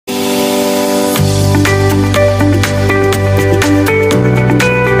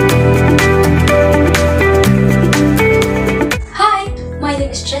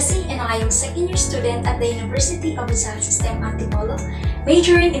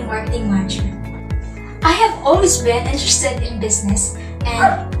in marketing management. I have always been interested in business,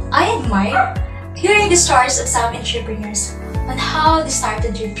 and I admire hearing the stories of some entrepreneurs on how they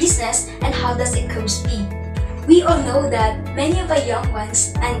started their business and how does it goes be. We all know that many of our young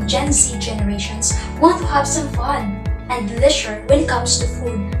ones and Gen Z generations want to have some fun and leisure when it comes to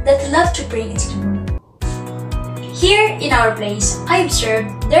food that they love to bring into the world. Here in our place, I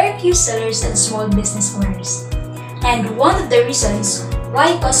observed there are few sellers and small business owners. And one of the reasons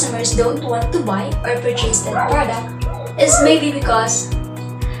why customers don't want to buy or purchase that product is maybe because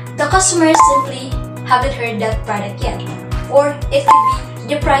the customers simply haven't heard that product yet, or it could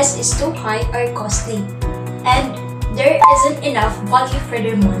be the price is too high or costly, and there isn't enough value for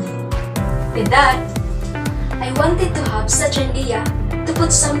their money. With that, I wanted to have such an idea to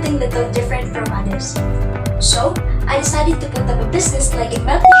put something little different from others. So, I decided to put up a business like a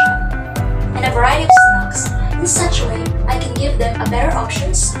melty shop and a variety of snacks. In such a way, I can give them a better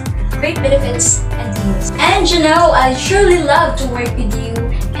options, great benefits, and deals. And you know, I surely love to work with you,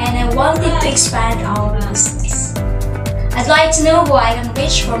 and I wanted to expand our business. I'd like to know who I can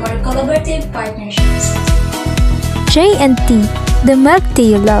reach for more collaborative partnerships. J&T, the milk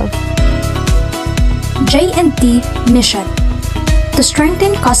tea you love. J&T mission: to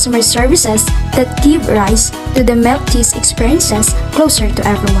strengthen customer services that give rise to the milk tea's experiences closer to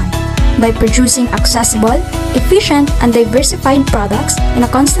everyone by producing accessible, efficient, and diversified products in a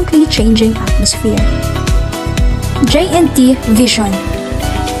constantly changing atmosphere. J&T vision: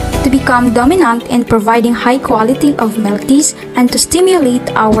 to become dominant in providing high quality of milk teas and to stimulate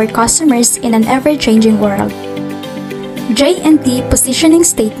our customers in an ever-changing world. J&T positioning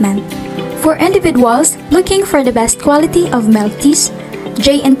statement: for individuals looking for the best quality of milk teas,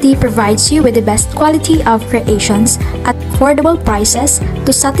 J&T provides you with the best quality of creations at affordable prices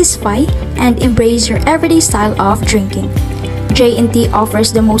to satisfy and embrace your everyday style of drinking. J&T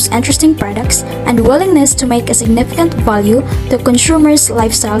offers the most interesting products and willingness to make a significant value to consumers'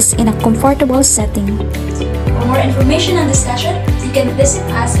 lifestyles in a comfortable setting. For more information and discussion, you can visit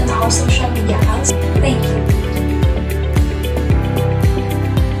us on our social media accounts. Thank you.